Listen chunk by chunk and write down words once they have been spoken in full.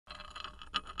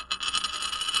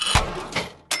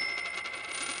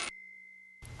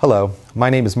Hello,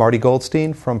 my name is Marty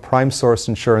Goldstein from Prime Source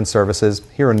Insurance Services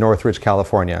here in Northridge,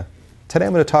 California. Today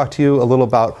I'm going to talk to you a little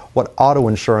about what auto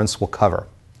insurance will cover.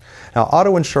 Now,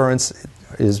 auto insurance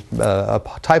is a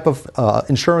type of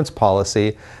insurance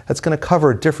policy that's going to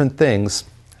cover different things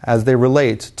as they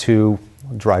relate to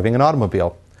driving an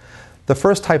automobile. The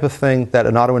first type of thing that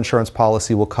an auto insurance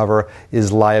policy will cover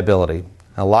is liability.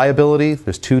 Now, liability,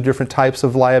 there's two different types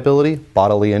of liability: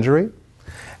 bodily injury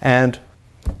and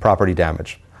property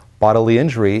damage. Bodily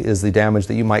injury is the damage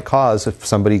that you might cause if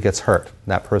somebody gets hurt.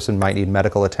 That person might need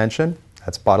medical attention.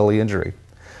 That's bodily injury.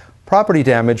 Property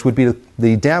damage would be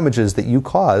the damages that you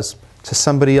cause to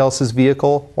somebody else's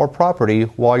vehicle or property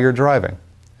while you're driving.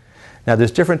 Now, there's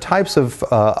different types of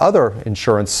other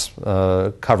insurance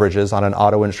coverages on an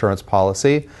auto insurance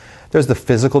policy. There's the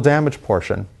physical damage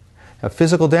portion. Now,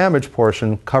 physical damage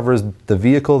portion covers the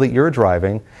vehicle that you're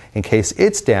driving in case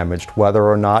it's damaged, whether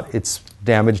or not it's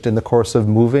damaged in the course of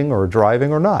moving or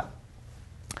driving or not.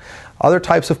 Other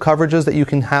types of coverages that you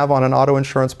can have on an auto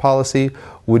insurance policy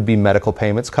would be medical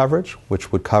payments coverage,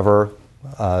 which would cover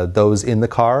those in the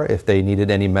car if they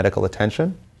needed any medical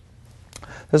attention.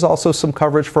 There's also some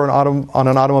coverage for on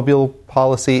an automobile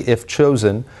policy, if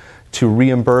chosen, to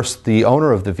reimburse the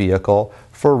owner of the vehicle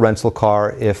for a rental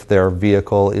car if their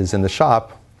vehicle is in the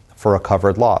shop for a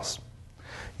covered loss.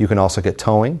 You can also get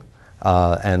towing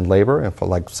and labor,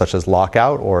 such as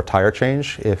lockout or tire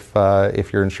change, if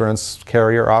your insurance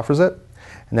carrier offers it.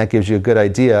 And that gives you a good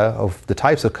idea of the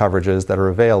types of coverages that are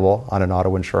available on an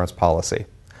auto insurance policy.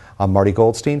 I'm Marty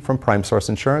Goldstein from Prime Source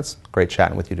Insurance. Great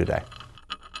chatting with you today.